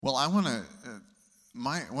Well, I want to.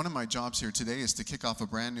 One of my jobs here today is to kick off a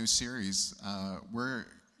brand new series. We're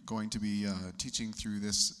going to be teaching through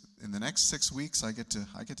this in the next 6 weeks. I get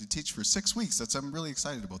to teach for 6 weeks. I'm really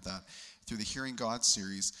excited about that, through the Hearing God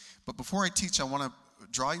series. But before I teach, I want to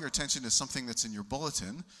draw your attention to something that's in your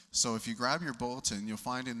bulletin. So if you grab your bulletin, you'll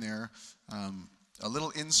find in there a little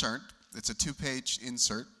insert. It's a 2-page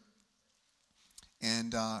insert,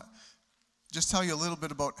 and just tell you a little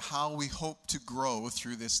bit about how we hope to grow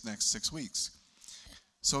through this next 6 weeks.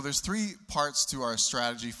 So there's 3 parts to our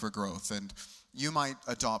strategy for growth, and you might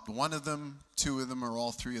adopt one of them, 2 of them, or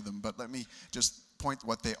all 3 of them, but let me just point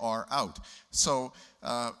what they are out. So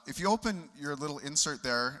if you open your little insert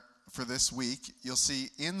there for this week, you'll see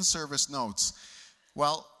in-service notes.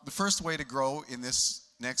 Well, the first way to grow in this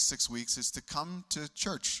next 6 weeks is to come to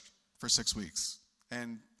church for 6 weeks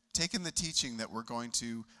and take in the teaching that we're going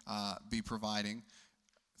to be providing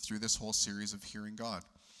through this whole series of Hearing God.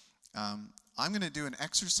 I'm going to do an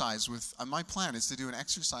exercise with, my plan is to do an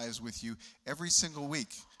exercise with you every single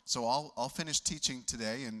week. So I'll finish teaching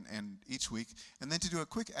today and each week, and then to do a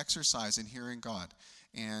quick exercise in Hearing God.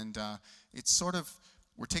 And it's sort of,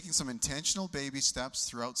 we're taking some intentional baby steps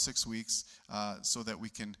throughout 6 weeks so that we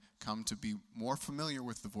can come to be more familiar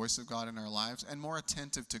with the voice of God in our lives and more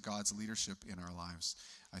attentive to God's leadership in our lives.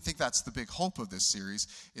 I think that's the big hope of this series,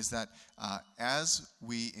 is that as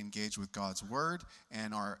we engage with God's word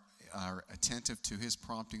and are attentive to his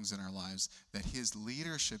promptings in our lives, that his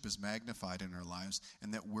leadership is magnified in our lives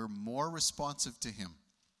and that we're more responsive to him.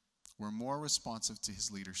 We're more responsive to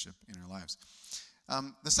his leadership in our lives.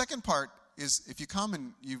 The second part is, if you come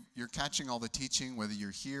and you're catching all the teaching, whether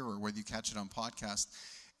you're here or whether you catch it on podcast,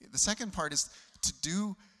 the second part is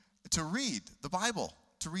to read the Bible.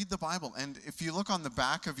 To read the Bible. And if you look on the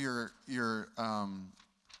back of your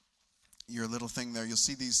little thing there, you'll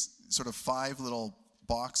see these sort of 5 little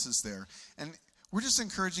boxes there. And we're just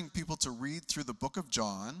encouraging people to read through the book of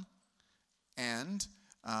John and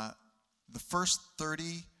the first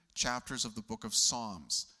 30 chapters of the book of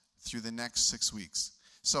Psalms through the next 6 weeks.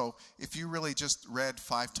 So if you really just read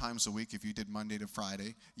 5 times a week, if you did Monday to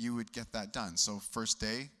Friday, you would get that done. So first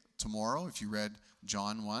day, tomorrow, if you read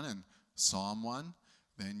John 1 and Psalm 1,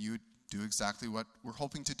 then you do exactly what we're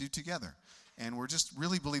hoping to do together. And we're just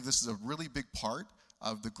really believe this is a really big part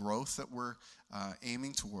of the growth that we're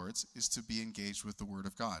aiming towards, is to be engaged with the Word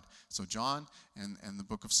of God. So John and the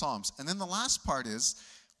book of Psalms. And then the last part is,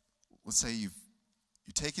 let's say you're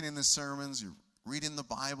taking in the sermons, you're reading the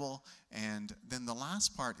Bible, and then the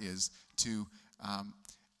last part is to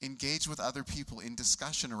engage with other people in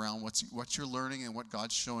discussion around what you're learning and what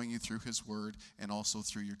God's showing you through his Word, and also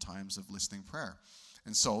through your times of listening prayer.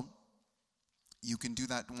 And so you can do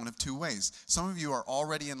that one of 2 ways. Some of you are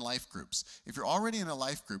already in life groups. If you're already in a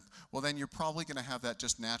life group, well, then you're probably going to have that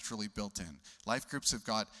just naturally built in. Life groups have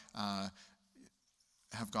got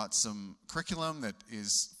some curriculum that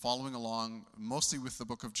is following along mostly with the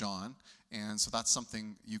book of John, and so that's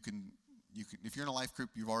something you can, if you're in a life group,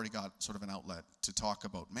 you've already got sort of an outlet to talk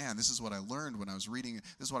about, man, this is what I learned when I was reading it.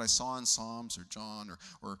 This is what I saw in Psalms or John,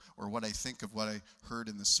 or what I think of what I heard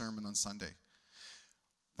in the sermon on Sunday.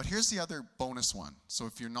 But here's the other bonus one. So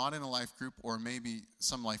if you're not in a life group, or maybe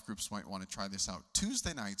some life groups might want to try this out,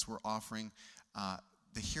 Tuesday nights we're offering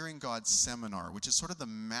the Hearing God seminar, which is sort of the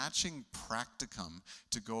matching practicum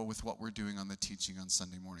to go with what we're doing on the teaching on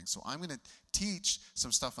Sunday morning. So I'm going to teach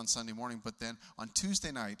some stuff on Sunday morning, but then on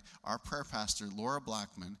Tuesday night, our prayer pastor, Laura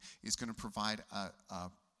Blackman, is going to provide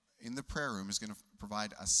in the prayer room, is going to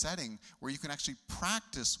provide a setting where you can actually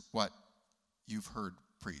practice what you've heard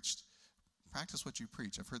preached. Practice what you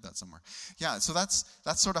preach. I've heard that somewhere. Yeah, so that's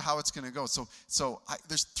sort of how it's going to go. So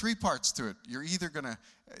there's 3 parts to it. You're either going to,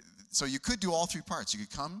 so you could do all 3 parts. You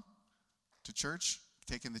could come to church,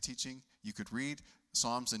 take in the teaching. You could read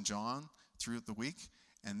Psalms and John through the week,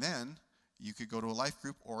 and then you could go to a life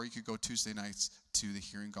group, or you could go Tuesday nights to the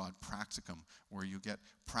Hearing God practicum, where you get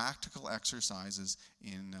practical exercises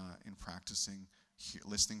in practicing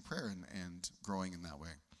listening prayer and growing in that way.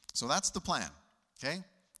 So that's the plan. Okay,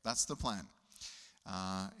 that's the plan.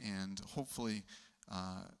 And hopefully,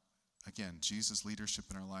 again, Jesus' leadership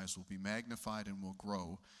in our lives will be magnified and will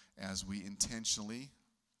grow as we intentionally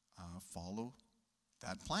follow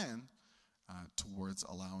that plan towards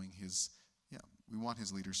allowing we want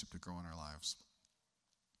his leadership to grow in our lives.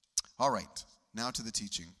 All right, now to the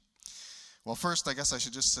teaching. Well, first, I guess I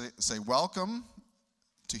should just say welcome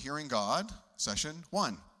to Hearing God, session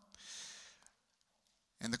 1.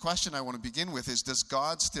 And the question I want to begin with is, does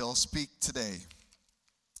God still speak today?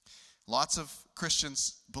 Lots of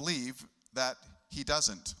Christians believe that he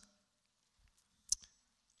doesn't.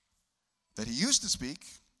 That he used to speak,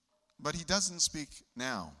 but he doesn't speak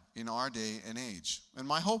now in our day and age. And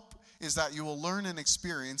my hope is that you will learn and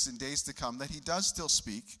experience in days to come that he does still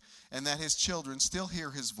speak and that his children still hear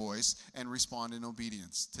his voice and respond in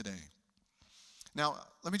obedience today. Now,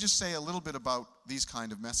 let me just say a little bit about these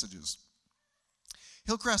kind of messages.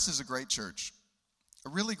 Hillcrest is a great church, a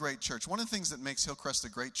really great church. One of the things that makes Hillcrest a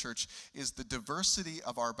great church is the diversity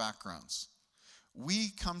of our backgrounds. We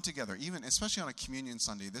come together, even especially on a communion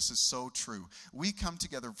Sunday, this is so true. We come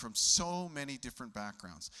together from so many different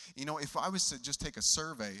backgrounds. You know, if I was to just take a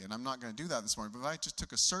survey, and I'm not going to do that this morning, but if I just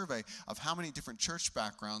took a survey of how many different church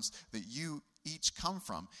backgrounds that you each come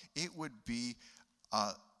from, it would be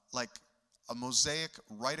like a mosaic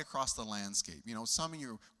right across the landscape. You know, some of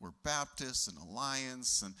you were Baptist and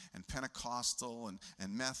Alliance and Pentecostal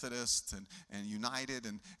and Methodist and United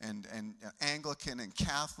and Anglican and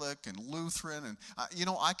Catholic and Lutheran. And, you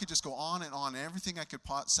know, I could just go on and on. Everything I could,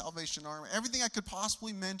 Salvation Army, everything I could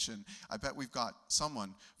possibly mention, I bet we've got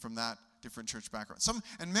someone from that different church background.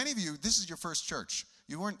 And many of you, this is your first church.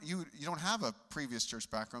 You don't have a previous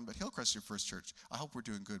church background, but Hillcrest is your first church. I hope we're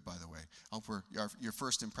doing good, by the way. I hope your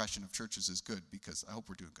first impression of churches is good, because I hope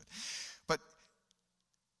we're doing good. But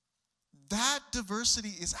that diversity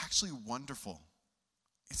is actually wonderful.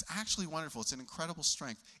 It's actually wonderful. It's an incredible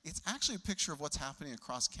strength. It's actually a picture of what's happening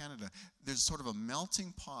across Canada. There's sort of a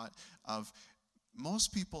melting pot of,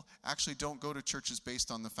 most people actually don't go to churches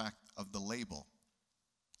based on the fact of the label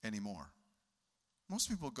anymore. Most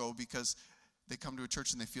people go because they come to a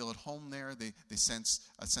church and they feel at home there. They sense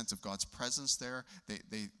a sense of God's presence there.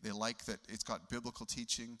 They like that it's got biblical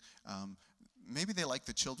teaching. Maybe they like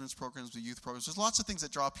the children's programs, the youth programs. There's lots of things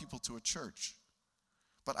that draw people to a church.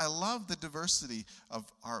 But I love the diversity of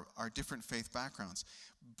our different faith backgrounds.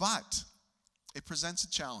 But it presents a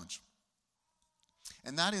challenge.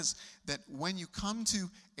 And that is that when you come to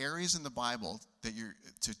areas in the Bible that you're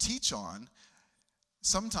to teach on,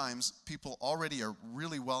 sometimes people already are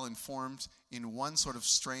really well informed in one sort of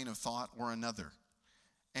strain of thought or another.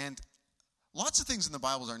 And lots of things in the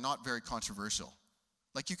Bible are not very controversial.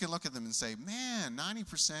 Like, you can look at them and say, man,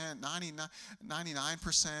 90%,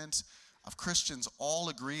 99% of Christians all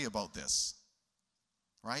agree about this,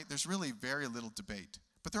 right? There's really very little debate.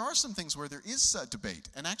 But there are some things where there is a debate.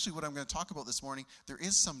 And actually, what I'm going to talk about this morning, there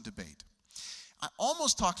is some debate. I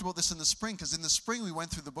almost talked about this in the spring, because in the spring we went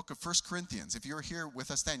through the book of 1 Corinthians. If you were here with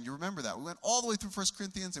us then, you remember that. We went all the way through 1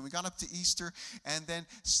 Corinthians, and we got up to Easter, and then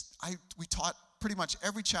we taught pretty much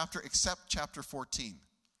every chapter except chapter 14.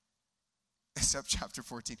 Except chapter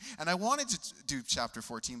 14. And I wanted to do chapter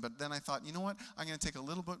 14, but then I thought, you know what? I'm going to take a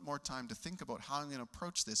little bit more time to think about how I'm going to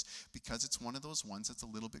approach this, because it's one of those ones that's a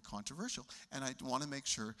little bit controversial. And I want to make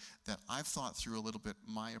sure that I've thought through a little bit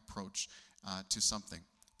my approach to something.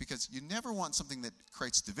 Because you never want something that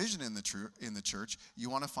creates division in the church. You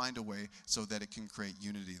want to find a way so that it can create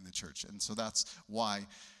unity in the church. And so that's why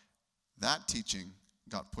that teaching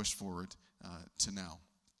got pushed forward to now.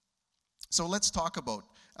 So let's talk about,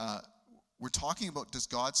 we're talking about, does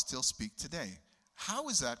God still speak today? How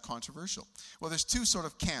is that controversial? Well, there's two sort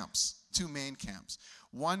of camps, two main camps.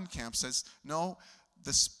 One camp says, no,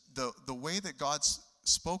 the way that God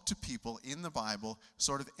spoke to people in the Bible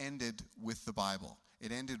sort of ended with the Bible.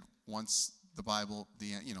 It ended once the Bible,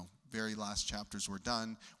 the very last chapters were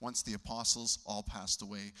done. Once the apostles all passed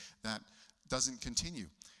away, that doesn't continue.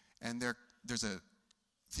 And there's a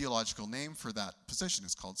theological name for that position.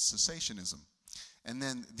 It's called cessationism. And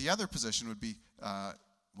then the other position would be,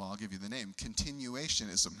 I'll give you the name,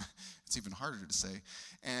 continuationism. It's even harder to say.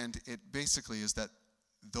 And it basically is that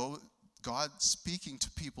though God speaking to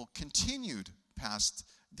people continued past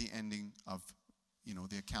the ending of,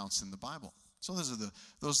 the accounts in the Bible. So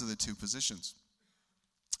those are the two positions.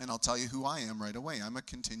 And I'll tell you who I am right away. I'm a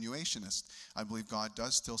continuationist. I believe God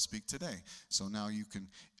does still speak today. So now you can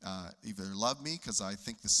either love me because I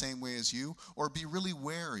think the same way as you, or be really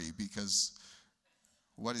wary because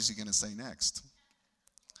what is he going to say next?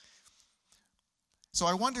 So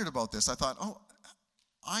I wondered about this. I thought,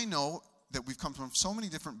 I know that we've come from so many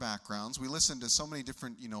different backgrounds. We listen to so many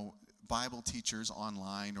different, Bible teachers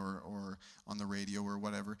online or on the radio or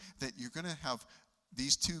whatever, that you're going to have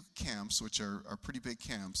these two camps, which are pretty big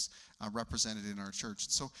camps, represented in our church.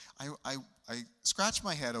 So I scratched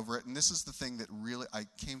my head over it, and this is the thing that really, I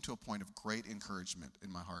came to a point of great encouragement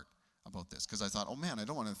in my heart about this, because I thought, I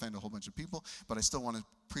don't want to offend a whole bunch of people, but I still want to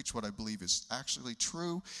preach what I believe is actually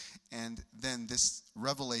true. And then this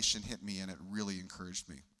revelation hit me, and it really encouraged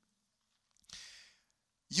me.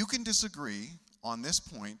 You can disagree on this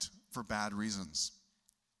point for bad reasons.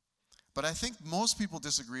 But I think most people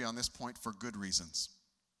disagree on this point for good reasons.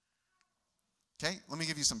 Okay, let me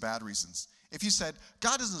give you some bad reasons. If you said,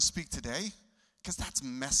 God doesn't speak today, because that's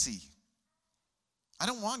messy. I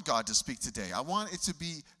don't want God to speak today. I want it to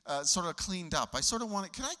be sort of cleaned up. I sort of want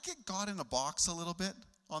it, can I get God in a box a little bit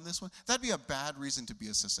on this one? That'd be a bad reason to be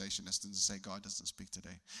a cessationist and to say God doesn't speak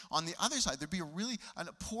today. On the other side, there'd be a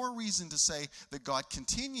poor reason to say that God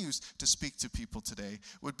continues to speak to people today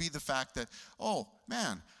would be the fact that, oh,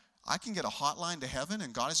 man, I can get a hotline to heaven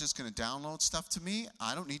and God is just going to download stuff to me.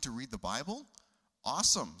 I don't need to read the Bible.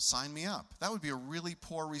 Awesome, sign me up. That would be a really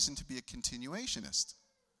poor reason to be a continuationist.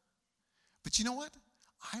 But you know what?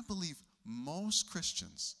 I believe most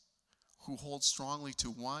Christians who hold strongly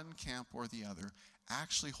to one camp or the other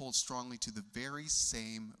actually hold strongly to the very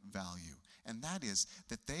same value. And that is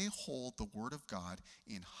that they hold the Word of God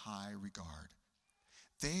in high regard.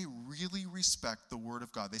 They really respect the Word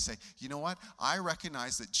of God. They say, you know what? I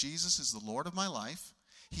recognize that Jesus is the Lord of my life.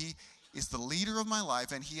 He is the leader of my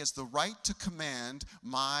life, and he has the right to command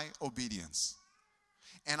my obedience.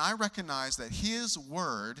 And I recognize that his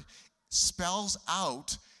word spells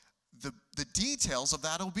out the details of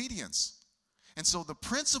that obedience. And so the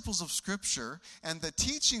principles of Scripture and the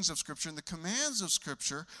teachings of Scripture and the commands of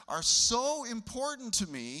Scripture are so important to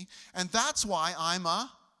me, and that's why I'm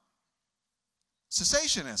a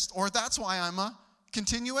cessationist, or that's why I'm a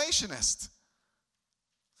continuationist.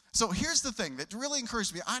 So here's the thing that really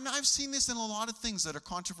encouraged me. I've seen this in a lot of things that are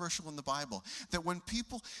controversial in the Bible, that when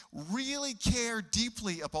people really care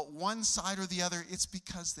deeply about one side or the other, it's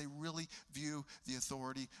because they really view the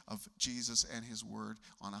authority of Jesus and his word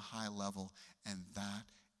on a high level, and that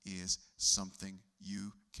is something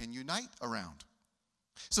you can unite around.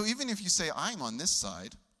 So even if you say, I'm on this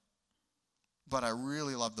side, but I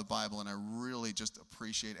really love the Bible and I really just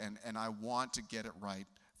appreciate and I want to get it right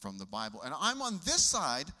from the Bible. And I'm on this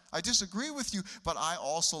side, I disagree with you, but I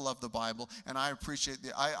also love the Bible, and I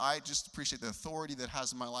just appreciate the authority that it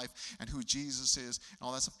has in my life and who Jesus is and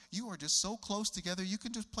all that stuff. You are just so close together, you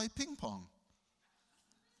can just play ping pong.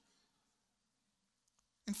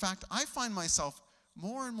 In fact, I find myself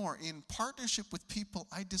more and more in partnership with people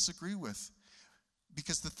I disagree with,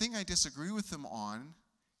 because the thing I disagree with them on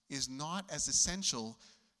is not as essential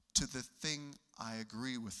to the thing I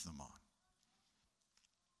agree with them on.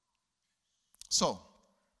 So,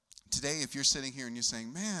 today, if you're sitting here and you're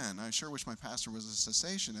saying, man, I sure wish my pastor was a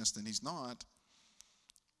cessationist, and he's not,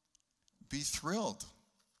 be thrilled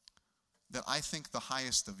that I think the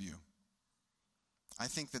highest of you. I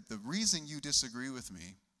think that the reason you disagree with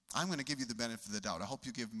me, I'm going to give you the benefit of the doubt. I hope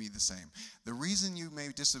you give me the same. The reason you may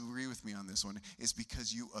disagree with me on this one is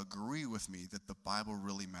because you agree with me that the Bible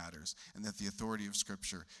really matters and that the authority of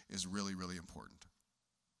Scripture is really, really important.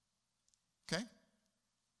 Okay?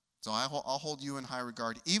 So I'll hold you in high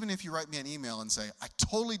regard. Even if you write me an email and say, I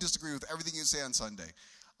totally disagree with everything you say on Sunday,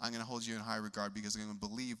 I'm going to hold you in high regard because I'm going to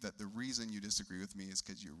believe that the reason you disagree with me is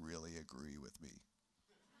because you really agree with me.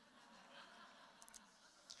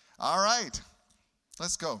 All right,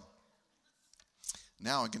 let's go.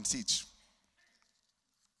 Now I can teach.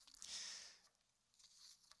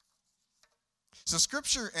 So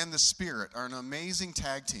Scripture and the Spirit are an amazing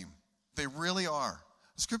tag team. They really are.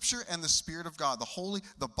 Scripture and the Spirit of God,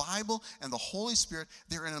 the Bible and the Holy Spirit,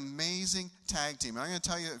 they're an amazing tag team. And I'm going to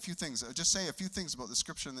tell you a few things. I'll just say a few things about the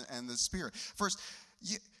Scripture and the Spirit. First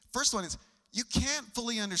one is, you can't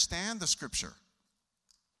fully understand the Scripture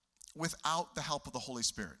without the help of the Holy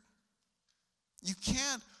Spirit. You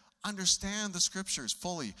can't understand the Scriptures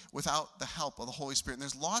fully without the help of the Holy Spirit. And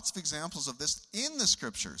there's lots of examples of this in the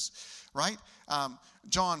Scriptures, right?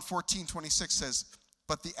 John 14:26 says,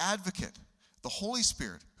 but the Advocate, the Holy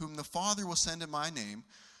Spirit, whom the Father will send in my name,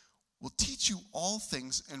 will teach you all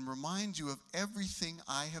things and remind you of everything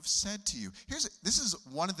I have said to you. This is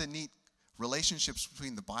one of the neat relationships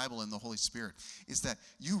between the Bible and the Holy Spirit, is that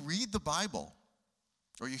you read the Bible,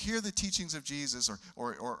 or you hear the teachings of Jesus,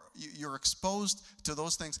 or you're exposed to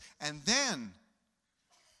those things, and then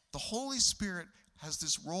the Holy Spirit has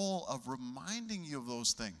this role of reminding you of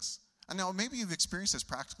those things. And now maybe you've experienced this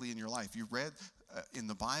practically in your life. You've read in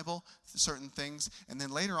the Bible certain things, and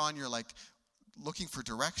then later on you're like looking for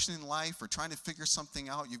direction in life or trying to figure something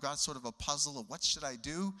out. You've got sort of a puzzle of what should I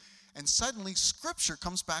do, and suddenly Scripture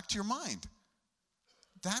comes back to your mind.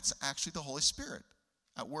 That's actually the Holy Spirit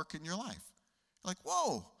at work in your life. You're like,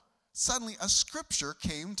 whoa, suddenly a Scripture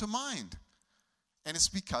came to mind, and it's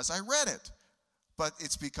because I read it, but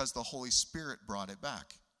it's because the Holy Spirit brought it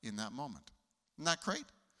back in that moment. Isn't that great?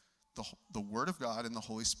 The Word of God and the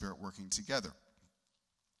Holy Spirit working together.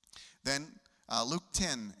 Then Luke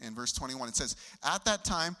 10 and verse 21, it says, at that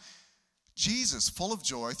time, Jesus, full of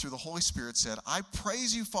joy through the Holy Spirit, said, I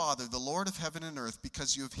praise you, Father, the Lord of heaven and earth,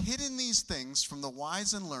 because you have hidden these things from the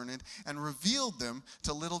wise and learned and revealed them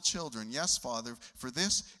to little children. Yes, Father, for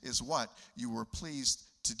this is what you were pleased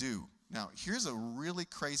to do. Now, here's a really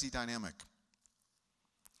crazy dynamic.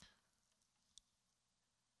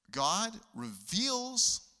 God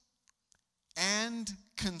reveals and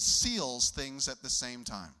conceals things at the same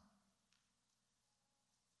time.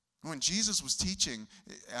 When Jesus was teaching,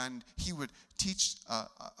 and he would teach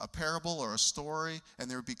a parable or a story, and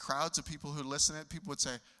there would be crowds of people who listen to it, people would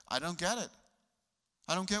say, I don't get it.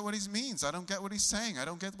 I don't get what he means. I don't get what he's saying. I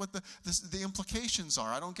don't get what the implications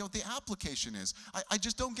are. I don't get what the application is. I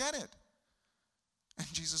just don't get it.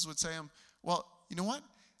 And Jesus would say to him, well, you know what?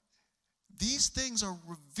 These things are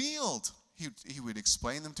revealed. He would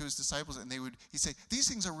explain them to his disciples, and he'd say, these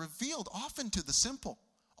things are revealed often to the simple,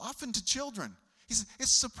 often to children. He said,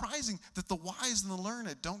 it's surprising that the wise and the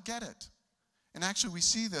learned don't get it. And actually, we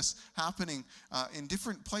see this happening in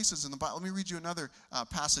different places in the Bible. Let me read you another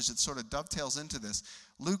passage that sort of dovetails into this.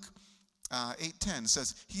 Luke 8:10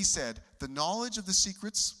 says, he said, the knowledge of the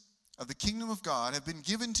secrets of the kingdom of God have been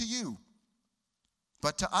given to you,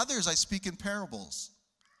 but to others I speak in parables.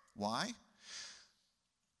 Why?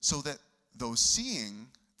 So that though seeing,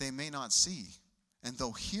 they may not see, and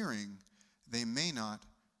though hearing, they may not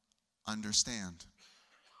understand.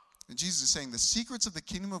 And Jesus is saying the secrets of the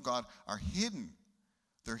kingdom of God are hidden.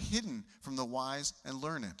 They're hidden from the wise and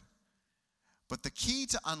learned. But the key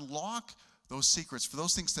to unlock those secrets, for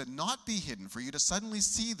those things to not be hidden, for you to suddenly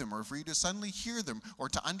see them, or for you to suddenly hear them, or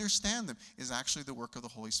to understand them, is actually the work of the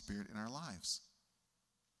Holy Spirit in our lives.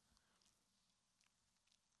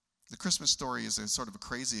 The Christmas story is a sort of a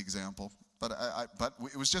crazy example, but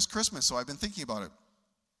it was just Christmas, so I've been thinking about it.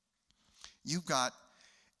 You've got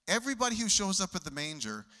everybody who shows up at the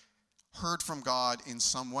manger heard from God in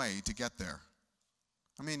some way to get there.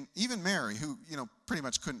 I mean, even Mary, who, pretty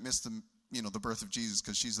much couldn't miss the birth of Jesus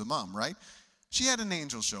because she's the mom, right? She had an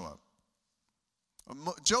angel show up.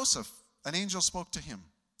 Joseph, an angel spoke to him.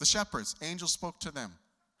 The shepherds, angels spoke to them.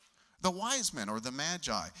 The wise men, or the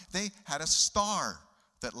magi, they had a star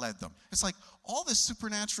that led them. It's like all this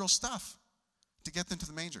supernatural stuff to get them to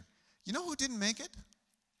the manger. You know who didn't make it?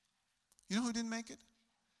 You know who didn't make it?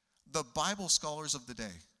 The Bible scholars of the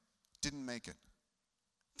day didn't make it.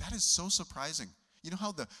 That is so surprising. You know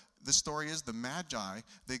how the story is? The Magi,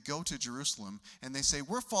 they go to Jerusalem and they say,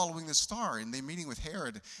 we're following the star, and they're meeting with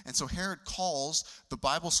Herod. And so Herod calls the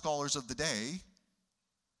Bible scholars of the day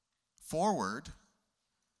forward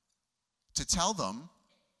to tell them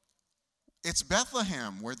it's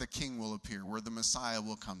Bethlehem where the king will appear, where the Messiah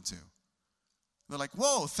will come to. They're like,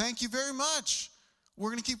 whoa, thank you very much. We're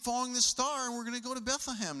going to keep following this star, and we're going to go to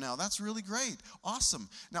Bethlehem now. That's really great. Awesome.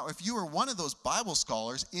 Now, if you were one of those Bible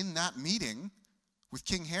scholars in that meeting with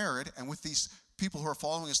King Herod and with these people who are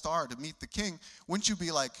following a star to meet the king, wouldn't you be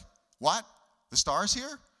like, what? The star's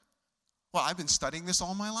here? Well, I've been studying this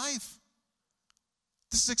all my life.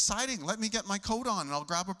 This is exciting. Let me get my coat on, and I'll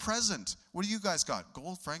grab a present. What do you guys got?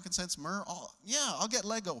 Gold, frankincense, myrrh? Oh, yeah, I'll get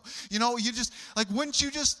Lego. You just, wouldn't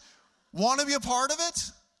you just want to be a part of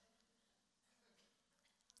it?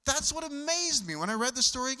 That's what amazed me when I read the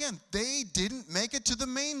story again. They didn't make it to the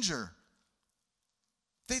manger.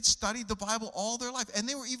 They'd studied the Bible all their life, and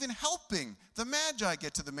they were even helping the Magi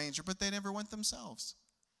get to the manger, but they never went themselves.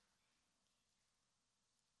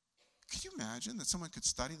 Could you imagine that someone could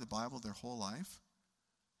study the Bible their whole life,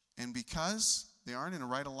 and because they aren't in a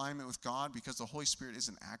right alignment with God, because the Holy Spirit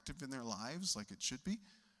isn't active in their lives like it should be,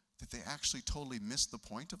 that they actually totally missed the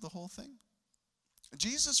point of the whole thing?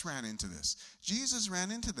 Jesus ran into this.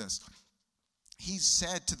 He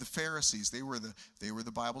said to the Pharisees, they were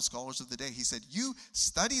the Bible scholars of the day, he said, you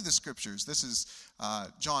study the scriptures. This is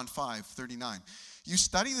John 5:39. You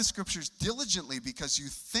study the scriptures diligently because you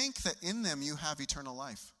think that in them you have eternal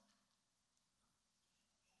life.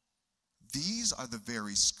 These are the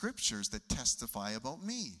very scriptures that testify about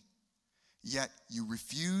me. Yet you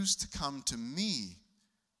refuse to come to me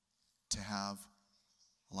to have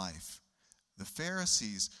life. The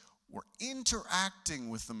Pharisees were interacting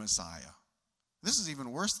with the Messiah. This is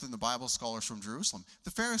even worse than the Bible scholars from Jerusalem.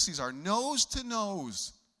 The Pharisees are nose to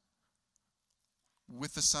nose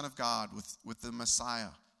with the Son of God, with the Messiah,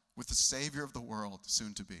 with the Savior of the world,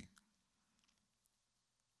 soon to be.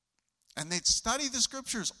 And they'd study the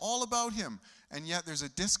scriptures all about him, and yet there's a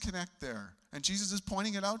disconnect there. And Jesus is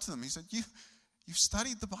pointing it out to them. He said, you've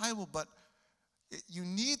studied the Bible, but you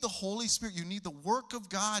need the Holy Spirit. You need the work of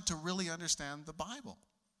God to really understand the Bible.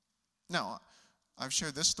 Now, I've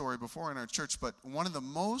shared this story before in our church, but one of the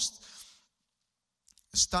most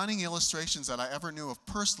stunning illustrations that I ever knew of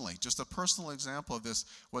personally. Just a personal example of this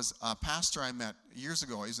was a pastor I met years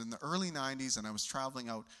ago. He was in the early 90s, and I was traveling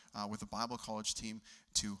out with a Bible college team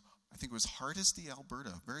to, I think it was Hardisty, Alberta,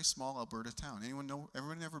 a very small Alberta town. Anyone know?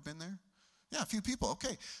 Everyone ever been there? Yeah, a few people.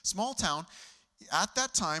 Okay, small town. At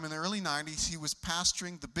that time, in the early 90s, he was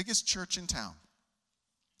pastoring the biggest church in town.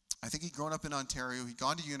 I think he'd grown up in Ontario. He'd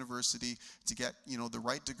gone to university to get, the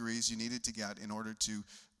right degrees you needed to get in order to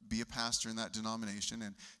be a pastor in that denomination.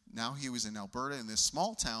 And now he was in Alberta in this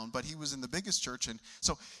small town, but he was in the biggest church. And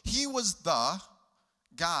so he was the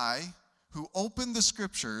guy who opened the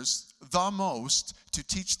scriptures the most to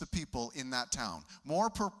teach the people in that town.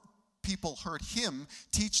 More people heard him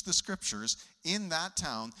teach the scriptures in that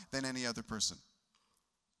town than any other person.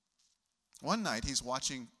 One night he's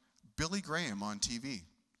watching Billy Graham on TV.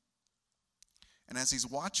 And as he's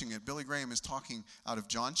watching it, Billy Graham is talking out of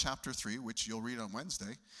John chapter 3, which you'll read on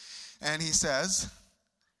Wednesday. And he says,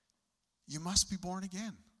 you must be born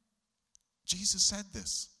again. Jesus said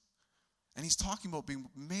this. And he's talking about being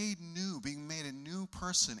made new, being made a new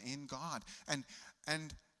person in God.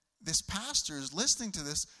 And this pastor is listening to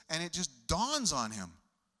this, and it just dawns on him.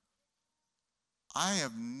 I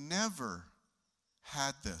have never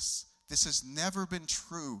had this. This has never been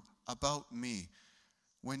true about me.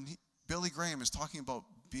 When Billy Graham is talking about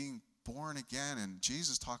being born again, and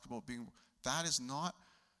Jesus talked about that is not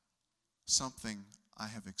something I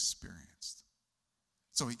have experienced.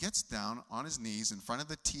 So he gets down on his knees in front of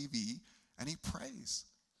the TV, and he prays.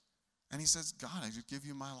 And he says, God, I just give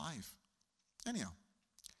you my life. Anyhow,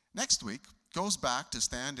 next week, goes back to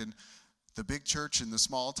stand in the big church in the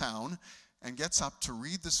small town, and gets up to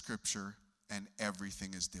read the scripture, and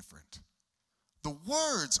everything is different. The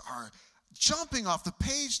words are jumping off the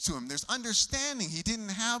page to him. There's understanding he didn't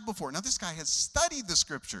have before. Now, this guy has studied the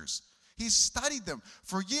scriptures. He's studied them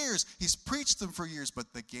for years. He's preached them for years,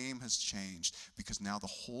 but the game has changed because now the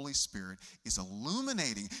Holy Spirit is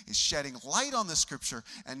illuminating, is shedding light on the scripture,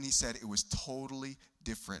 and he said it was totally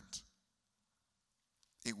different.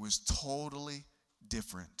 It was totally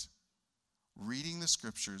different. Reading the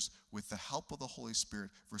scriptures with the help of the Holy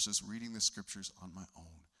Spirit versus reading the scriptures on my own.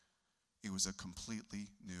 It was a completely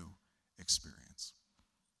new experience.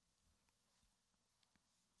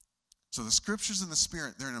 So the scriptures and the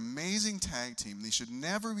Spirit, they're an amazing tag team. They should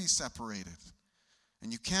never be separated.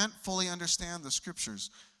 And you can't fully understand the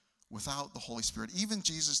scriptures without the Holy Spirit. Even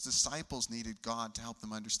Jesus' disciples needed God to help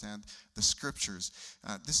them understand the scriptures.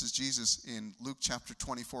 This is Jesus in Luke chapter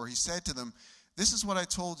 24. He said to them, this is what I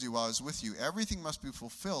told you while I was with you. Everything must be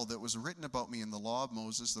fulfilled that was written about me in the law of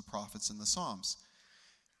Moses, the prophets, and the Psalms.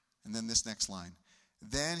 And then this next line.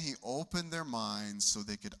 Then he opened their minds so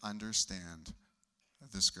they could understand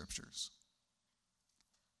the scriptures.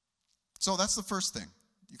 So that's the first thing.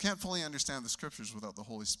 You can't fully understand the scriptures without the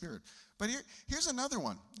Holy Spirit. But here's another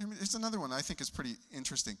one. Here's another one I think is pretty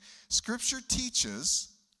interesting. Scripture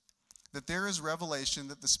teaches that there is revelation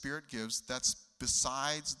that the Spirit gives that's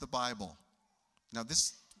besides the Bible. Now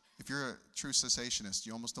this, if you're a true cessationist,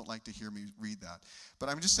 you almost don't like to hear me read that. But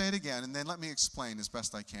I'm just saying it again, and then let me explain as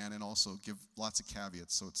best I can and also give lots of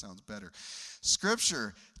caveats so it sounds better.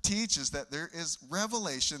 Scripture teaches that there is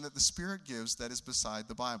revelation that the Spirit gives that is beside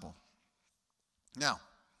the Bible. Now,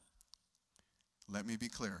 let me be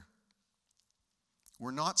clear.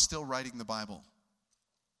 We're not still writing the Bible.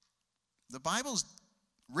 The Bible's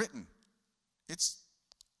written. It's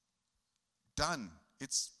done.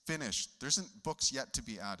 It's finished. There isn't books yet to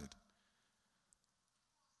be added.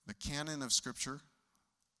 The canon of Scripture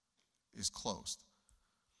is closed.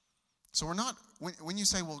 So we're not, when you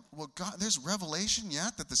say, well, God, there's revelation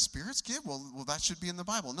yet that the spirits give? Well, that should be in the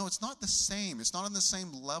Bible. No, it's not the same. It's not on the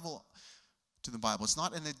same level to the Bible. It's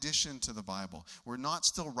not an addition to the Bible. We're not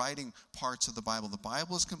still writing parts of the Bible. The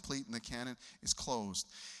Bible is complete and the canon is closed.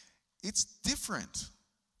 It's different.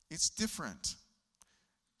 It's different.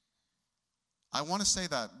 I want to say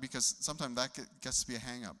that because sometimes that gets to be a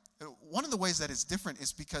hang-up. One of the ways that it's different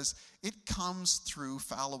is because it comes through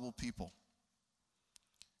fallible people.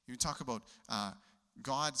 You talk about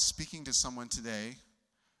God speaking to someone today.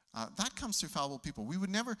 That comes through fallible people. We would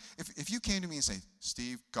never, if you came to me and say,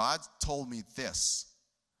 Steve, God told me this,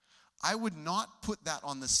 I would not put that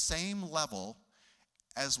on the same level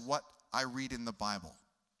as what I read in the Bible.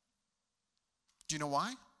 Do you know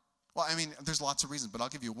why? Well, I mean, there's lots of reasons, but I'll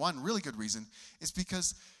give you one really good reason. It's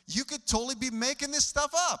because you could totally be making this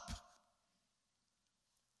stuff up.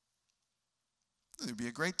 There'd be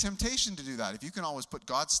a great temptation to do that. If you can always put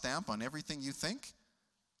God's stamp on everything you think,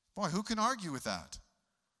 boy, who can argue with that?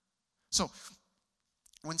 So,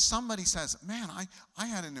 when somebody says, man, I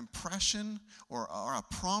had an impression or a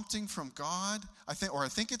prompting from God, I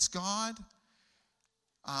think it's God,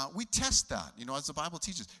 we test that, as the Bible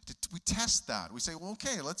teaches. We test that. We say, well,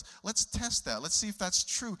 okay, let's test that. Let's see if that's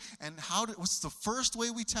true. And what's the first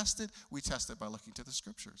way we test it? We test it by looking to the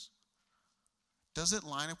Scriptures. Does it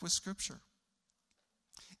line up with Scripture?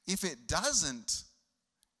 If it doesn't,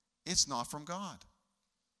 it's not from God.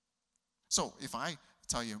 So if I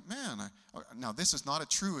tell you, man, now this is not a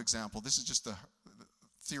true example. This is just a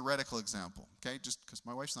theoretical example, okay? Just because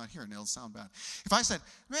my wife's not here and it'll sound bad. If I said,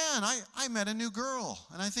 man, I met a new girl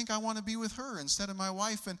and I think I want to be with her instead of my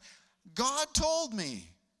wife, and God told me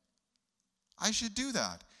I should do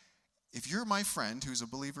that. If you're my friend who's a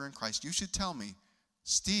believer in Christ, you should tell me,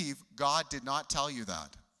 Steve, God did not tell you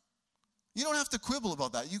that. You don't have to quibble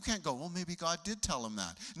about that. You can't go, well, maybe God did tell him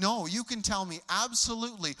that. No, you can tell me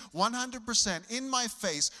absolutely 100% in my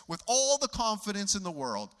face with all the confidence in the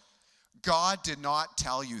world, God did not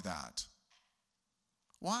tell you that.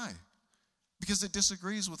 Why? Because it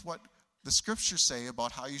disagrees with what the Scriptures say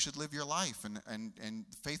about how you should live your life and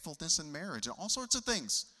faithfulness in marriage and all sorts of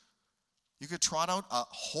things. You could trot out a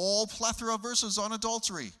whole plethora of verses on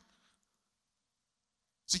adultery.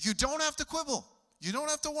 So you don't have to quibble. You don't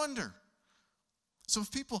have to wonder. So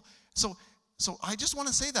I just want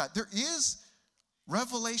to say that there is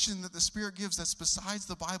revelation that the Spirit gives that's besides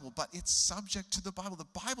the Bible, but it's subject to the Bible.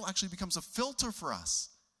 The Bible actually becomes a filter for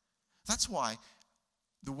us. That's why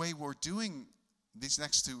the way we're doing these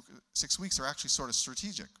next 6 weeks are actually sort of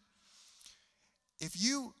strategic. If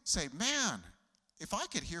you say, man, if I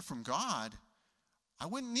could hear from God, I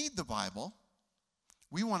wouldn't need the Bible.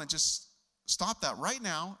 We want to just stop that right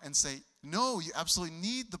now and say, no, you absolutely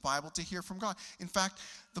need the Bible to hear from God. In fact,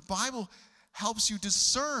 the Bible helps you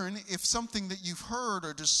discern if something that you've heard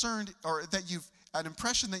or discerned or that an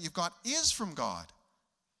impression that you've got is from God.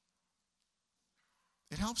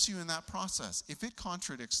 It helps you in that process. If it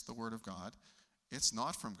contradicts the Word of God, it's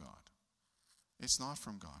not from God. It's not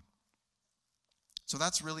from God. So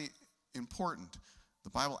that's really important. The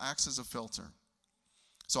Bible acts as a filter.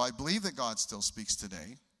 So I believe that God still speaks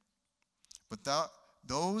today, but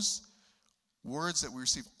those words that we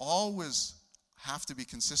receive always have to be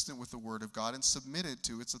consistent with the Word of God and submitted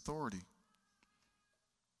to its authority.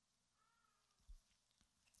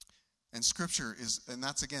 And Scripture and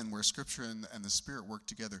that's again where Scripture and the Spirit work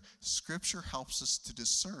together. Scripture helps us to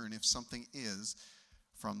discern if something is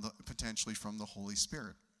potentially from the Holy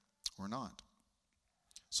Spirit or not.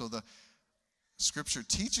 So the Scripture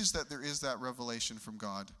teaches that there is that revelation from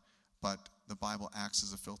God, but the Bible acts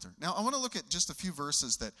as a filter. Now, I want to look at just a few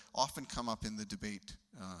verses that often come up in the debate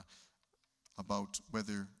about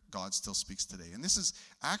whether God still speaks today. And this is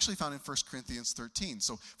actually found in 1 Corinthians 13.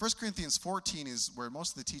 So 1 Corinthians 14 is where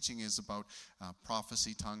most of the teaching is about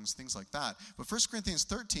prophecy, tongues, things like that. But 1 Corinthians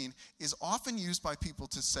 13 is often used by people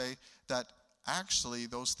to say that actually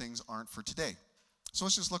those things aren't for today. So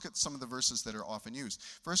let's just look at some of the verses that are often used.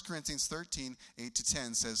 1 Corinthians 13,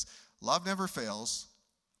 8-10 says, love never fails,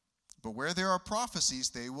 but where there are prophecies,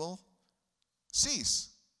 they will cease.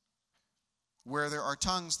 Where there are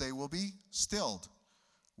tongues, they will be stilled.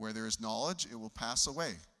 Where there is knowledge, it will pass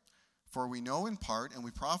away. For we know in part, and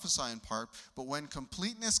we prophesy in part, but when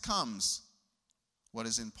completeness comes, what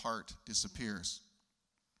is in part disappears.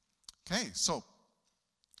 Okay, so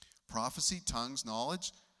prophecy, tongues,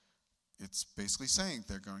 knowledge, it's basically saying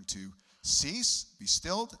they're going to cease, be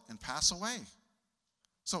stilled, and pass away.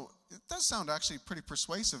 So it does sound actually pretty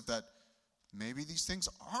persuasive that maybe these things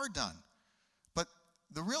are done. But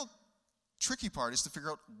the real tricky part is to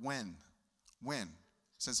figure out when. When. It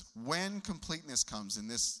says when completeness comes in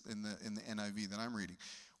the NIV that I'm reading.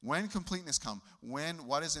 When completeness comes, when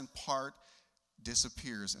what is in part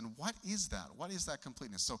disappears. And what is that? What is that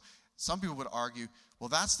completeness? So some people would argue, well,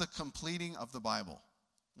 that's the completing of the Bible.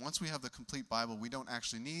 Once we have the complete Bible, we don't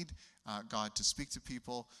actually need God to speak to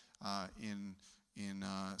people in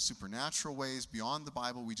supernatural ways beyond the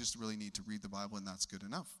Bible. We just really need to read the Bible, and that's good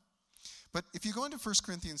enough. But if you go into 1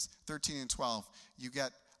 Corinthians 13 and 12, you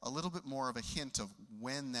get a little bit more of a hint of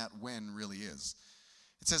when that when really is.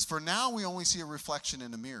 It says, for now we only see a reflection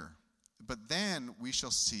in a mirror, but then we shall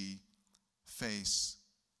see face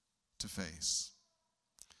to face.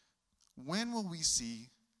 When will we see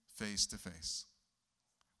face to face?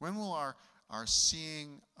 When will our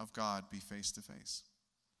seeing of God be face to face?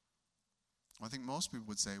 Well, I think most people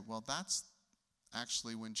would say, well, that's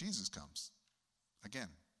actually when Jesus comes again.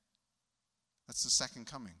 That's the second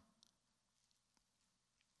coming.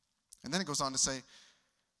 And then it goes on to say,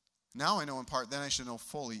 now I know in part, then I shall know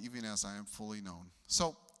fully, even as I am fully known.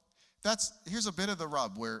 So here's a bit of the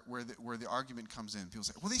rub where the argument comes in. People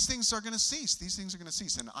say, well, these things are going to cease. These things are going to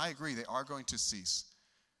cease. And I agree, they are going to cease.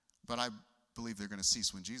 But I believe they're going to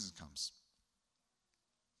cease when Jesus comes.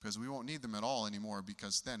 Because we won't need them at all anymore,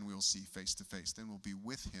 because then we'll see face to face. Then we'll be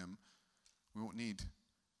with him. We won't need,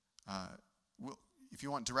 if you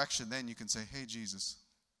want direction, then you can say, hey, Jesus.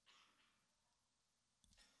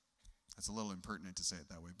 That's a little impertinent to say it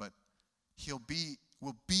that way, but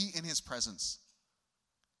we'll be in his presence.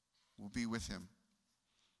 We'll be with him.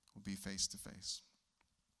 We'll be face to face.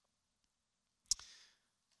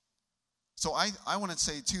 So I want to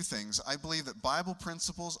say two things. I believe that Bible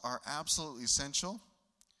principles are absolutely essential,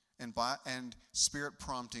 and spirit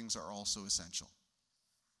promptings are also essential.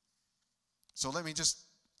 So let me just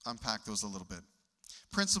unpack those a little bit.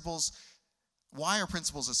 Principles. Why are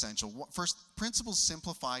principles essential? First, principles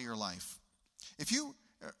simplify your life.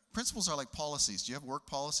 Principles are like policies. Do you have work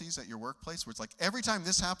policies at your workplace where it's like, every time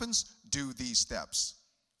this happens, do these steps?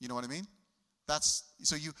 You know what I mean?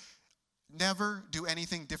 So you never do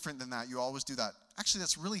anything different than that. You always do that. Actually,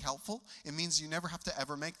 that's really helpful. It means you never have to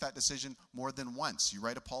ever make that decision more than once. You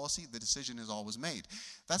write a policy, the decision is always made.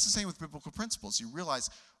 That's the same with biblical principles. You realize,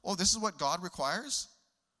 oh, this is what God requires?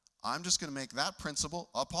 I'm just going to make that principle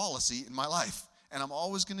a policy in my life. And I'm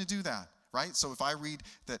always going to do that, right? So if I read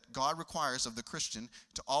that God requires of the Christian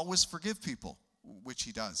to always forgive people, which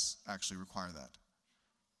he does actually require that,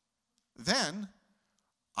 then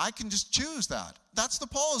I can just choose that. That's the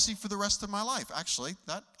policy for the rest of my life. Actually,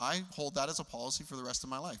 I hold that as a policy for the rest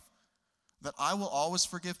of my life. That I will always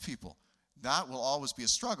forgive people. That will always be a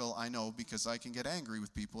struggle, I know, because I can get angry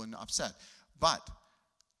with people and upset. But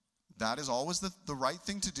that is always the right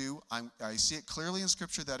thing to do. I see it clearly in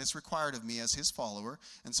Scripture that it's required of me as his follower.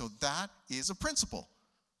 And so that is a principle.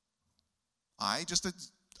 I just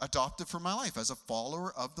adopt it for my life as a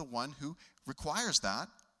follower of the one who requires that.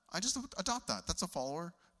 I just adopt that. That's a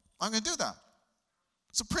follower. I'm going to do that.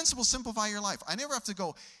 So principles simplify your life. I never have to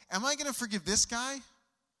go, am I going to forgive this guy?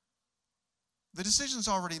 The decision's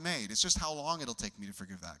already made. It's just how long it'll take me to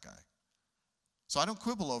forgive that guy. So I don't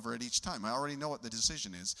quibble over it each time. I already know what the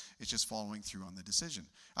decision is. It's just following through on the decision.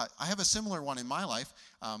 I have a similar one in my life.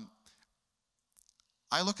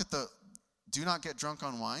 I look at the do not get drunk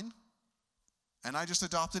on wine, and I just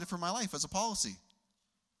adopted it for my life as a policy.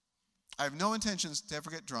 I have no intentions to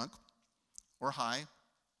ever get drunk or high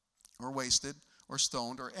or wasted or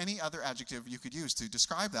stoned or any other adjective you could use to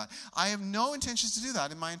describe that. I have no intentions to do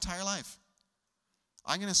that in my entire life.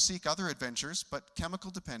 I'm going to seek other adventures, but chemical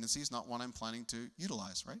dependency is not one I'm planning to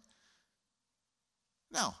utilize, right?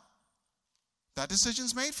 Now, that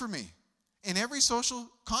decision's made for me. In every social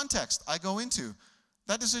context I go into,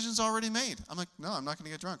 that decision's already made. I'm like, no, I'm not going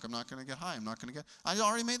to get drunk. I'm not going to get high. I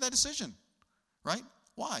already made that decision, right?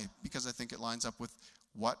 Why? Because I think it lines up with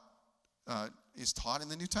what is taught in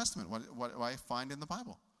the New Testament, what I find in the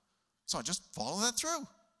Bible. So I just follow that through.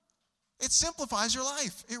 It simplifies your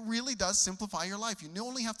life. It really does simplify your life. You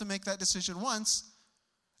only have to make that decision once,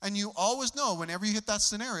 and you always know whenever you hit that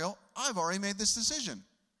scenario, I've already made this decision.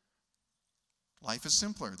 Life is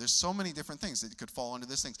simpler. There's so many different things that could fall under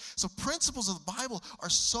this thing. So principles of the Bible are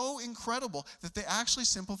so incredible that they actually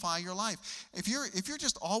simplify your life. If you're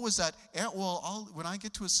just always at, when I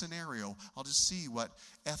get to a scenario, I'll just see what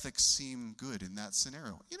ethics seem good in that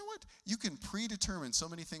scenario. You know what? You can predetermine so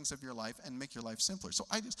many things of your life and make your life simpler. So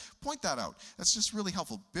I just point that out. That's just really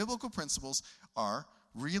helpful. Biblical principles are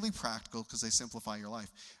really practical because they simplify your life.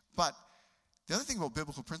 But the other thing about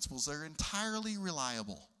biblical principles, they're entirely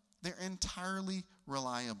reliable. They're entirely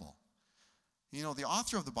reliable. You know, the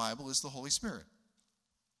author of the Bible is the Holy Spirit.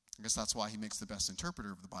 I guess that's why he makes the best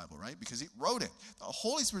interpreter of the Bible, right? Because he wrote it. The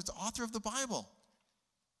Holy Spirit's the author of the Bible.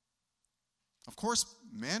 Of course,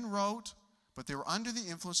 men wrote, but they were under the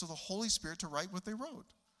influence of the Holy Spirit to write what they wrote.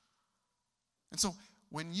 And so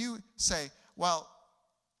when you say, well,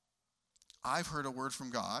 I've heard a word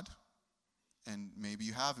from God, and maybe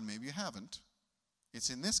you have and maybe you haven't, it's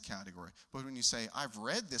in this category. But when you say, I've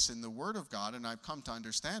read this in the Word of God and I've come to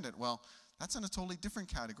understand it, well, that's in a totally different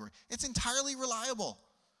category. It's entirely reliable.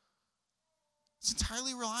 It's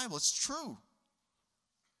entirely reliable. It's true.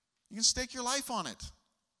 You can stake your life on it.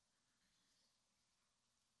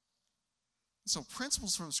 So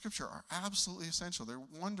principles from Scripture are absolutely essential. They're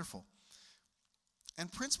wonderful. And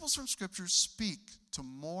principles from Scripture speak to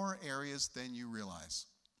more areas than you realize.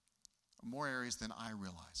 More areas than I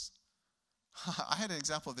realize. I had an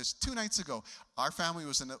example of this 2 nights ago. Our family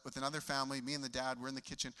was with another family. Me and the dad were in the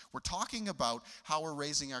kitchen. We're talking about how we're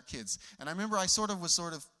raising our kids. And I remember I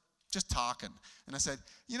was just talking. And I said,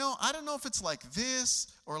 I don't know if it's like this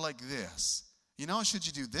or like this. should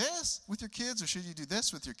you do this with your kids or should you do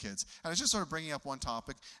this with your kids? And I was just sort of bringing up one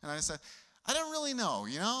topic, and I said, I don't really know,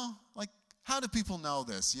 like, how do people know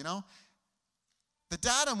this, The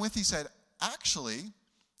dad I'm with, he said, actually,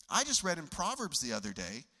 I just read in Proverbs the other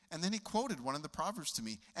day, and then he quoted one of the Proverbs to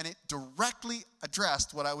me, and it directly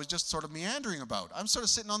addressed what I was just sort of meandering about. I'm sort of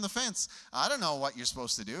sitting on the fence. I don't know what you're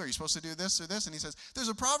supposed to do. Are you supposed to do this or this? And he says, there's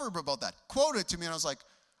a proverb about that. Quote it to me, and I was like,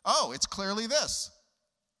 oh, it's clearly this.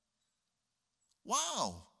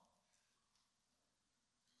 Wow.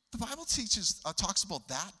 The Bible talks about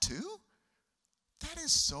that too? That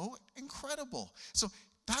is so incredible. So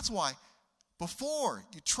that's why before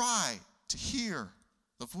you try to hear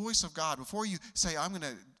the voice of God, before you say, I'm going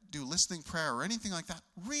to do listening prayer or anything like that,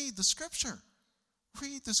 read the Scripture.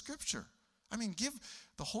 Read the Scripture. I mean, give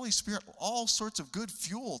the Holy Spirit all sorts of good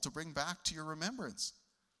fuel to bring back to your remembrance.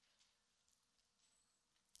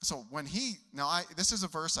 So when this is a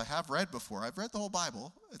verse I have read before. I've read the whole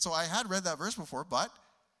Bible. And so I had read that verse before, but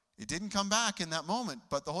it didn't come back in that moment.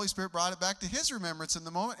 But the Holy Spirit brought it back to his remembrance in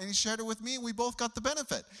the moment, and he shared it with me, and we both got the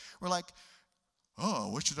benefit. We're like,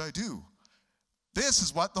 oh, what should I do? This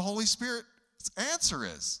is what the Holy Spirit's answer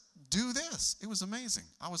is. Do this. It was amazing.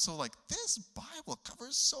 I was so like, this Bible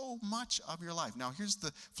covers so much of your life. Now, here's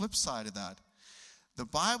the flip side of that. The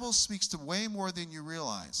Bible speaks to way more than you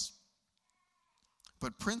realize.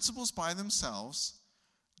 But principles by themselves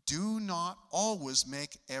do not always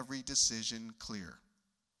make every decision clear.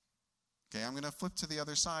 Okay, I'm going to flip to the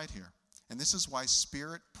other side here. And this is why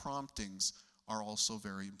spirit promptings are also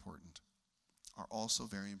very important.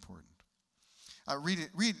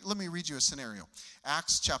 Let me read you a scenario.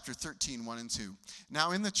 Acts chapter 13, 1 and 2.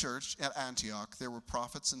 Now in the church at Antioch, there were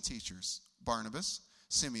prophets and teachers, Barnabas,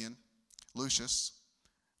 Simeon, Lucius,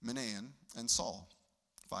 Manaen, and Saul,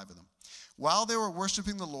 5 of them. While they were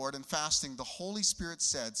worshiping the Lord and fasting, the Holy Spirit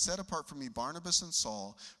said, set apart for me Barnabas and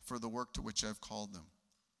Saul for the work to which I've called them.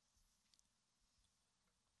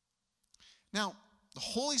 Now, the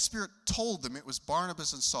Holy Spirit told them it was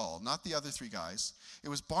Barnabas and Saul, not the other 3 guys. It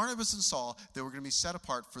was Barnabas and Saul that were going to be set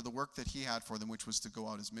apart for the work that he had for them, which was to go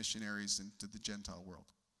out as missionaries into the Gentile world.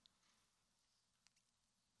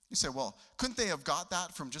 You say, well, couldn't they have got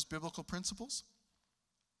that from just biblical principles?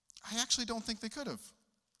 I actually don't think they could have.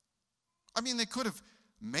 I mean, they could have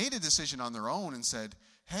made a decision on their own and said,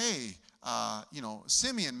 hey,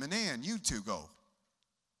 Simeon, Manaen, you 2 go.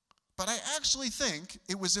 But I actually think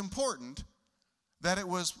it was important that it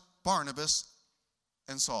was Barnabas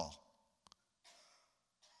and Saul.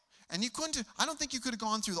 And I don't think you could have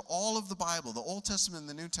gone through all of the Bible, the Old Testament and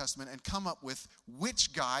the New Testament, and come up with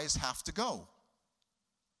which guys have to go.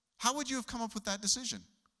 How would you have come up with that decision?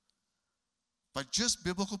 By just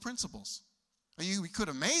biblical principles. We could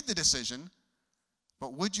have made the decision,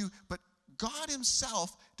 but God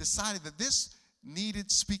himself decided that this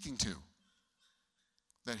needed speaking to.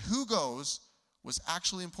 That who goes was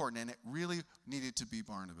actually important, and it really needed to be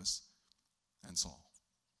Barnabas and Saul.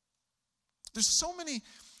 There's so many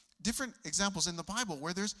different examples in the Bible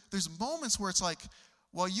where there's moments where it's like,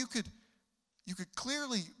 well, you could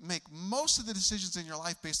clearly make most of the decisions in your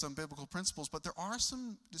life based on biblical principles, but there are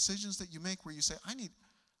some decisions that you make where you say, I need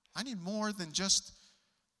more than just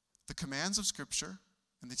the commands of Scripture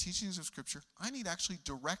and the teachings of Scripture. I need actually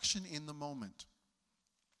direction in the moment.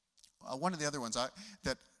 One of the other ones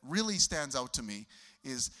that really stands out to me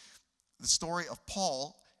is the story of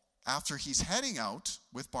Paul after he's heading out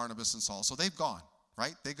with Barnabas and Saul. So they've gone,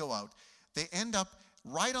 right? They go out. They end up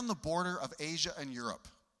right on the border of Asia and Europe.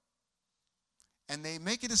 And they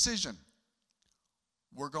make a decision.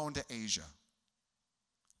 We're going to Asia.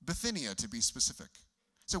 Bithynia, to be specific.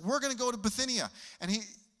 So we're going to go to Bithynia. And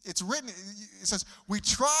it's written, it says, we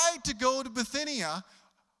tried to go to Bithynia,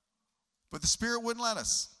 but the Spirit wouldn't let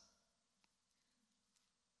us.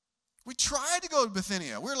 We tried to go to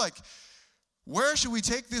Bithynia. We're like, where should we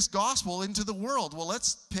take this gospel into the world? Well,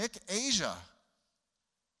 let's pick Asia.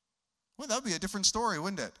 Well, that would be a different story,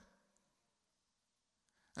 wouldn't it?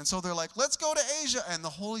 And so they're like, let's go to Asia. And the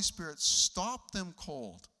Holy Spirit stopped them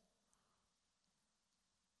cold.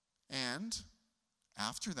 And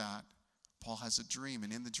after that, Paul has a dream.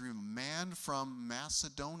 And in the dream, a man from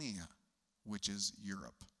Macedonia, which is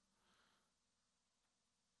Europe,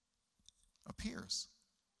 appears.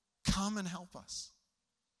 Come and help us.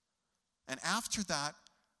 And after that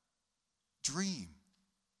dream,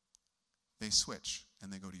 they switch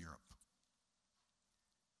and they go to Europe.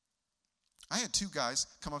 I had 2 guys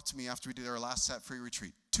come up to me after we did our last set-free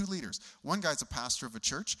retreat. 2 leaders. One guy's a pastor of a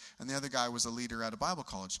church, and the other guy was a leader at a Bible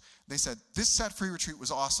college. They said, this set-free retreat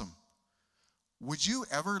was awesome. Would you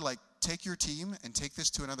ever take your team and take this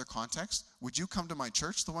to another context? Would you come to my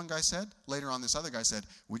church, the one guy said? Later on, this other guy said,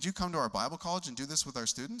 would you come to our Bible college and do this with our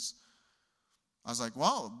students? I was like,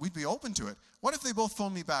 well, we'd be open to it. What if they both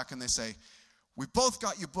phone me back and they say, we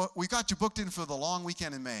got you booked in for the long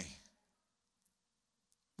weekend in May?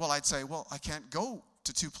 Well, I'd say, well, I can't go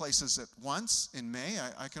to two places at once in May.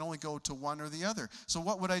 I can only go to one or the other. So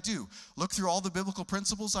what would I do? Look through all the biblical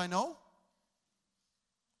principles I know?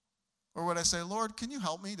 Or would I say, Lord, can you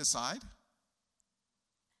help me decide?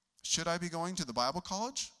 Should I be going to the Bible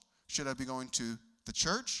college? Should I be going to the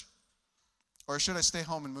church? Or should I stay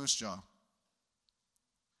home in Moose Jaw?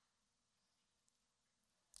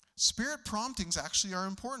 Spirit promptings actually are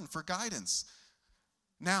important for guidance.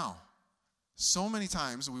 Now, so many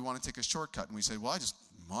times we want to take a shortcut and we say, well, I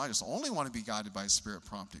just only want to be guided by Spirit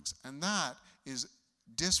promptings. And that is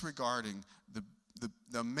disregarding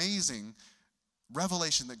the amazing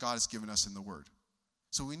revelation that God has given us in the Word.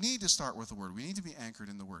 So we need to start with the Word. We need to be anchored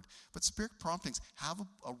in the Word. But Spirit promptings have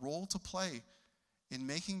a role to play in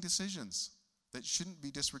making decisions that shouldn't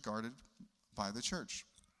be disregarded by the church.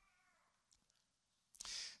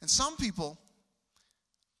 And some people,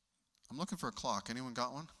 I'm looking for a clock. Anyone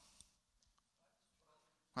got one?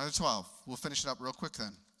 Either 12. We'll finish it up real quick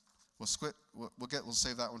then. We'll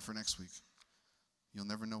save that one for next week. You'll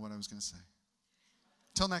never know what I was going to say.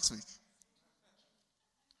 Till next week.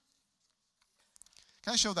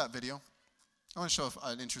 Can I show that video? I want to show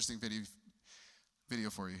an interesting video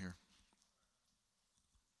for you here.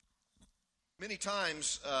 Many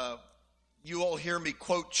times you all hear me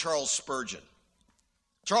quote Charles Spurgeon.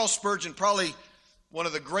 Charles Spurgeon, probably one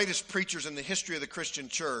of the greatest preachers in the history of the Christian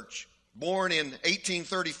church, born in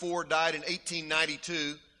 1834, died in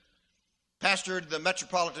 1892, pastored the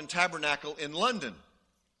Metropolitan Tabernacle in London.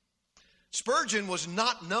 Spurgeon was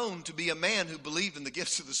not known to be a man who believed in the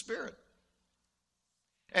gifts of the Spirit.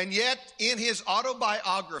 And yet, in his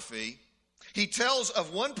autobiography, he tells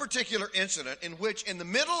of one particular incident in which, in the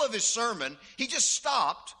middle of his sermon, he just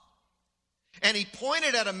stopped and he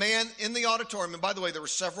pointed at a man in the auditorium. And by the way, there were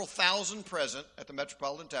several thousand present at the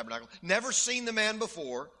Metropolitan Tabernacle, never seen the man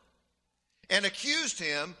before, and accused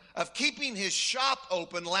him of keeping his shop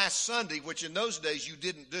open last Sunday, which in those days you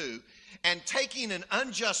didn't do, and taking an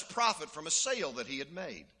unjust profit from a sale that he had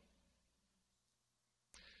made.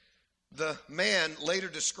 The man later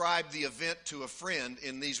described the event to a friend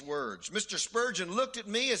in these words. Mr. Spurgeon looked at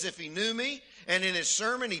me as if he knew me, and in his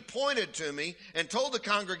sermon he pointed to me and told the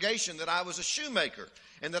congregation that I was a shoemaker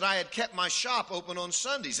and that I had kept my shop open on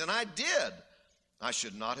Sundays, and I did. I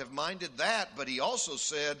should not have minded that, but he also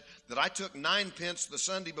said that I took 9 pence the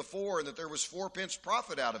Sunday before and that there was 4 pence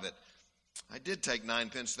profit out of it. I did take 9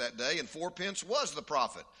 pence that day, and 4 pence was the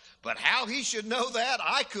profit. But how he should know that,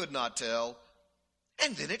 I could not tell.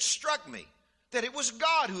 And then it struck me that it was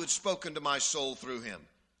God who had spoken to my soul through him.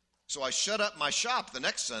 So I shut up my shop the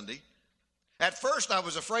next Sunday. At first I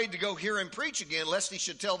was afraid to go hear him preach again, lest he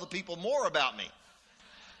should tell the people more about me.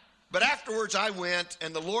 But afterwards I went,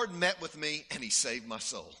 and the Lord met with me, and he saved my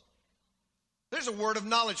soul. There's a word of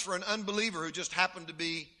knowledge for an unbeliever who just happened to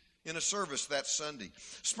be in a service that Sunday.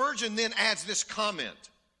 Spurgeon then adds this comment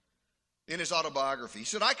in his autobiography. He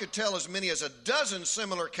said, I could tell as many as a dozen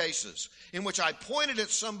similar cases in which I pointed at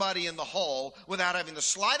somebody in the hall without having the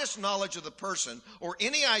slightest knowledge of the person or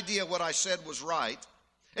any idea what I said was right,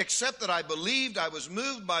 except that I believed I was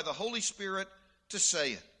moved by the Holy Spirit to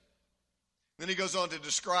say it. Then he goes on to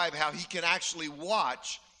describe how he can actually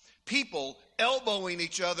watch people elbowing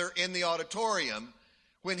each other in the auditorium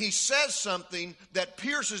when he says something that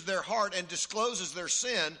pierces their heart and discloses their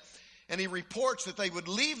sin. And he reports that they would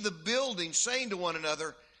leave the building saying to one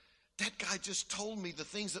another, that guy just told me the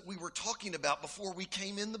things that we were talking about before we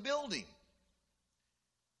came in the building.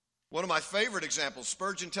 One of my favorite examples,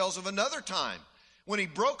 Spurgeon tells of another time when he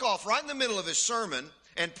broke off right in the middle of his sermon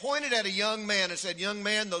and pointed at a young man and said, young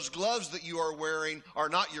man, those gloves that you are wearing are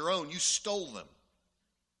not your own. You stole them.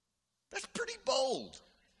 That's pretty bold.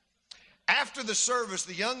 After the service,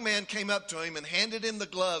 the young man came up to him and handed him the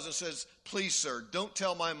gloves and says, please, sir, don't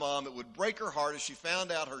tell my mom. It would break her heart if she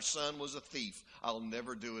found out her son was a thief. I'll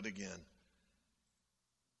never do it again.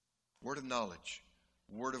 Word of knowledge,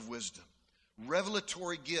 word of wisdom,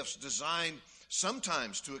 revelatory gifts designed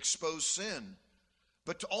sometimes to expose sin,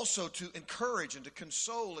 but also to encourage and to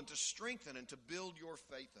console and to strengthen and to build your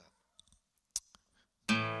faith up.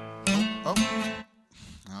 Oh,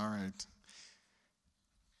 all right.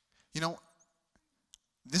 You know,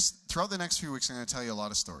 throughout the next few weeks, I'm going to tell you a lot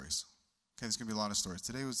of stories. Okay, there's going to be a lot of stories.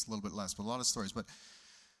 Today was a little bit less, but a lot of stories. But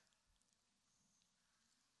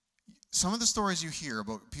some of the stories you hear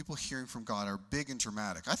about people hearing from God are big and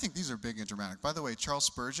dramatic. I think these are big and dramatic. By the way, Charles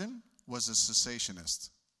Spurgeon, was a cessationist.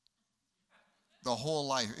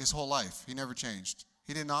 His whole life, he never changed.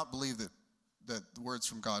 He did not believe that the words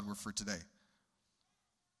from God were for today.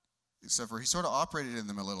 Except for he sort of operated in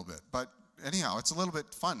them a little bit. But anyhow, it's a little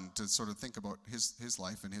bit fun to sort of think about his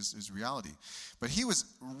life and his reality. But he was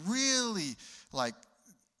really like,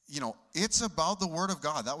 it's about the Word of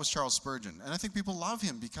God. That was Charles Spurgeon. And I think people love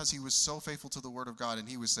him because he was so faithful to the Word of God. And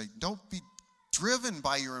he was saying, don't be driven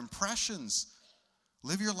by your impressions.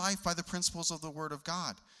 Live your life by the principles of the Word of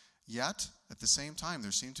God. Yet, at the same time,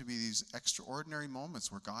 there seemed to be these extraordinary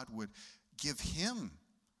moments where God would give him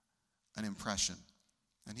an impression,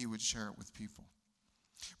 and he would share it with people.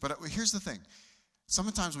 But here's the thing.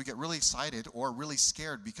 Sometimes we get really excited or really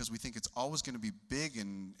scared because we think it's always going to be big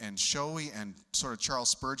and showy and sort of Charles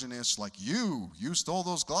Spurgeon-ish, like, you stole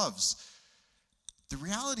those gloves. The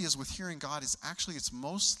reality is with hearing God is actually it's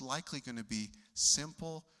most likely going to be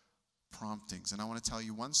simple promptings. And I want to tell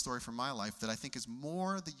you one story from my life that I think is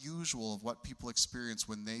more the usual of what people experience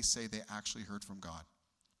when they say they actually heard from God.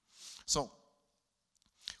 So,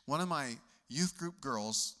 one of my youth group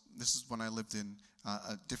girls, this is when I lived in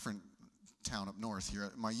a different town up north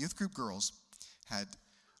here. My youth group girls had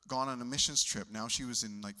gone on a missions trip. Now she was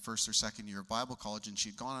in like first or second year of Bible college, and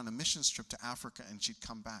she'd gone on a missions trip to Africa, and she'd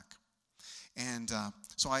come back. And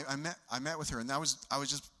so I met with her, and I was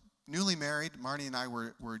just newly married. Marnie and I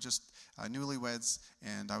were just newlyweds,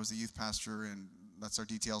 and I was the youth pastor, and that's our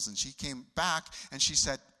details. And she came back, and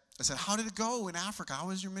I said, how did it go in Africa? How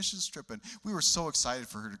was your missions trip? And we were so excited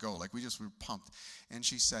for her to go. Like, we were pumped. And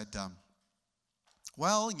she said,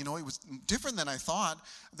 well, it was different than I thought.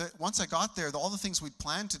 That once I got there, all the things we'd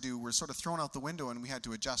planned to do were sort of thrown out the window, and we had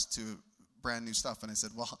to adjust to brand new stuff. And I said,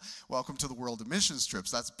 well, welcome to the world of missions trips.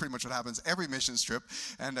 That's pretty much what happens every missions trip.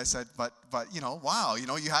 And I said, but wow,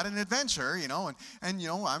 you had an adventure, and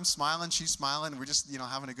I'm smiling, she's smiling, and we're just,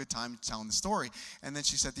 having a good time telling the story. And then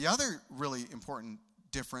she said the other really important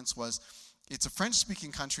difference was it's a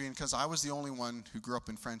French-speaking country, and because I was the only one who grew up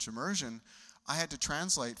in French immersion, I had to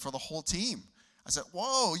translate for the whole team. I said,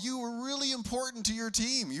 whoa, you were really important to your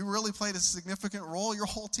team. You really played a significant role. Your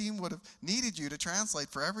whole team would have needed you to translate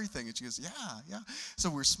for everything. And she goes, yeah. So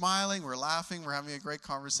we're smiling, we're laughing, we're having a great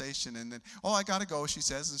conversation. And then, I got to go, she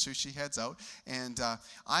says. And so she heads out. And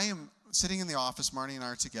I am sitting in the office, Marnie and I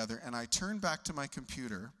are together, and I turn back to my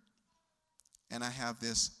computer, and I have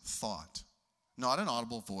this thought. Not an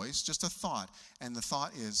audible voice, just a thought. And the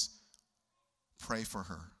thought is, pray for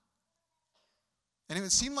her. And it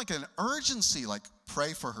would seem like an urgency, like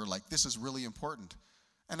pray for her, like this is really important.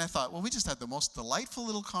 And I thought, well, we just had the most delightful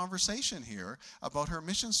little conversation here about her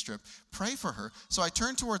mission trip. Pray for her. So I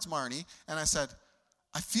turned towards Marnie and I said,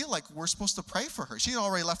 I feel like we're supposed to pray for her. She had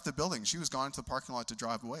already left the building. She was gone to the parking lot to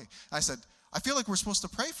drive away. I said, I feel like we're supposed to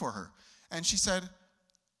pray for her. And she said,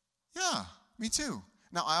 yeah, me too.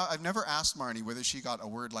 Now, I've never asked Marnie whether she got a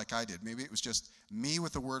word like I did. Maybe it was just me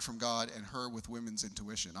with the word from God and her with women's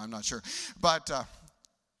intuition. I'm not sure. But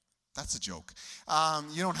that's a joke.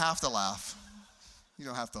 You don't have to laugh. You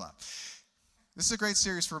don't have to laugh. This is a great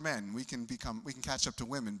series for men. We can catch up to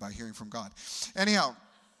women by hearing from God. Anyhow,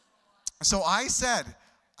 so I said,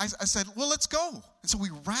 well, let's go. And so we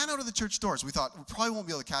ran out of the church doors. We thought we probably won't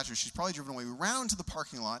be able to catch her. She's probably driven away. We ran out into the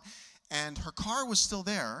parking lot, and her car was still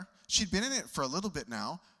there. She'd been in it for a little bit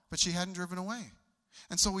now, but she hadn't driven away.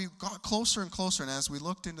 And so we got closer and closer, and as we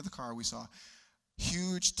looked into the car, we saw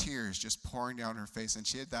huge tears just pouring down her face. And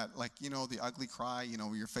she had that, the ugly cry,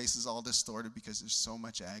 where your face is all distorted because there's so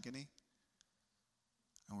much agony.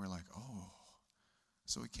 And we're like, oh.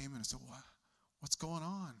 So we came in and said, what's going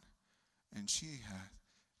on? And she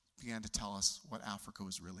began to tell us what Africa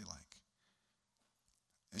was really like.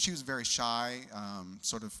 And she was a very shy,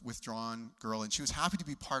 sort of withdrawn girl, and she was happy to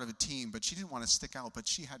be part of a team, but she didn't want to stick out, but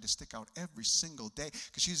she had to stick out every single day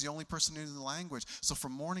because she was the only person who knew the language. So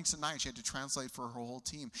from morning to night, she had to translate for her whole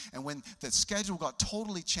team. And when the schedule got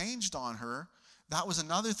totally changed on her, that was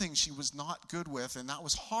another thing she was not good with, and that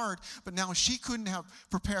was hard, but now she couldn't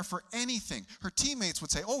prepare for anything. Her teammates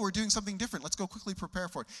would say, we're doing something different. Let's go quickly prepare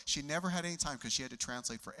for it. She never had any time because she had to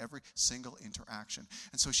translate for every single interaction.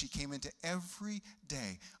 And so she came into every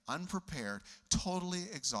day unprepared, totally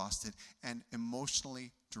exhausted, and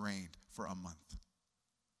emotionally drained for a month.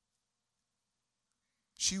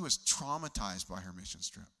 She was traumatized by her mission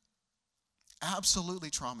trip. Absolutely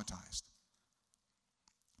traumatized.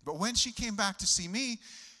 But when she came back to see me,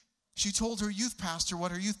 she told her youth pastor what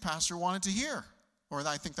her youth pastor wanted to hear. Or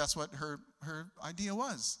I think that's what her idea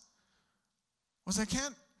was I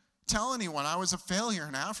can't tell anyone I was a failure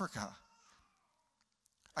in Africa.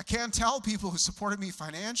 I can't tell people who supported me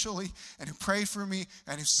financially and who prayed for me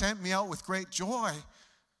and who sent me out with great joy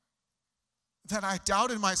that I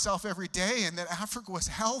doubted myself every day and that Africa was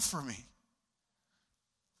hell for me.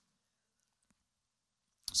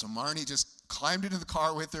 So Marnie just climbed into the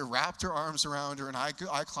car with her, wrapped her arms around her, and I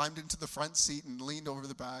climbed into the front seat and leaned over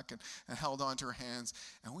the back and held onto her hands.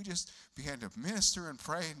 And we just began to minister and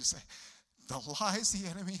pray and to say, the lies the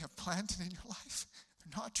enemy have planted in your life,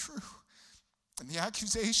 they're not true. And the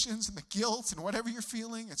accusations and the guilt and whatever you're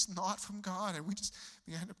feeling, it's not from God. And we just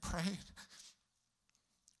began to pray.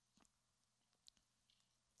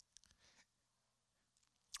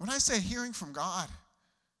 When I say hearing from God,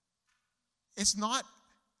 it's not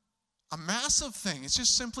a massive thing. It's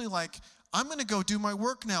just simply like, I'm going to go do my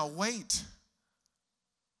work now. Wait.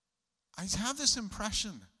 I have this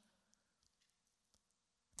impression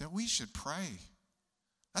that we should pray.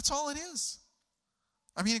 That's all it is.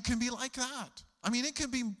 I mean, it can be like that. I mean, it can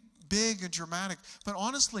be big and dramatic. But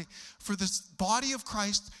honestly, for this body of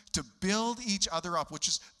Christ to build each other up, which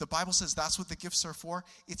is, the Bible says that's what the gifts are for,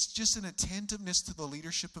 it's just an attentiveness to the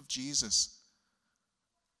leadership of Jesus.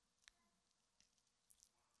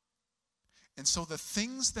 And so the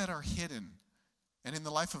things that are hidden, and in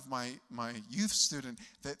the life of my youth student,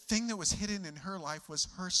 the thing that was hidden in her life was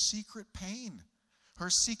her secret pain, her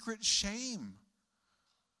secret shame,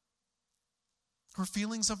 her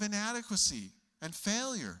feelings of inadequacy and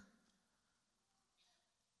failure.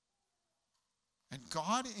 And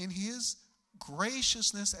God, in his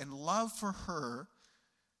graciousness and love for her,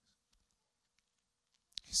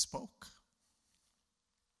 he spoke.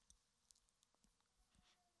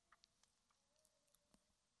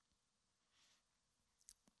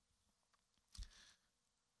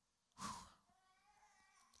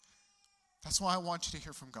 That's why I want you to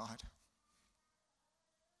hear from God.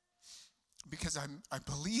 Because I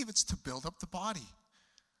believe it's to build up the body.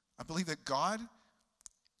 I believe that God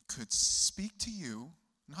could speak to you.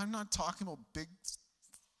 And I'm not talking about big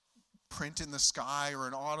print in the sky or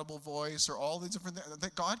an audible voice or all the different things.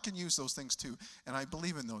 That God can use those things too. And I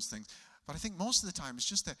believe in those things. But I think most of the time it's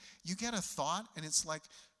just that you get a thought and it's like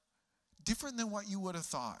different than what you would have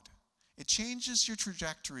thought. It changes your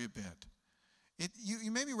trajectory a bit. You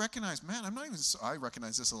maybe recognize, man, I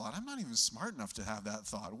recognize this a lot. I'm not even smart enough to have that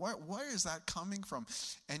thought. Where is that coming from?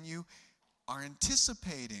 And you are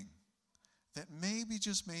anticipating that maybe,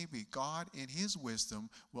 just maybe, God in his wisdom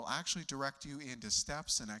will actually direct you into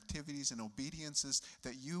steps and activities and obediences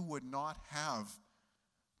that you would not have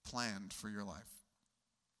planned for your life.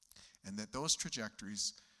 And that those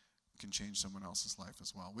trajectories can change someone else's life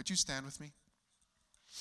as well. Would you stand with me?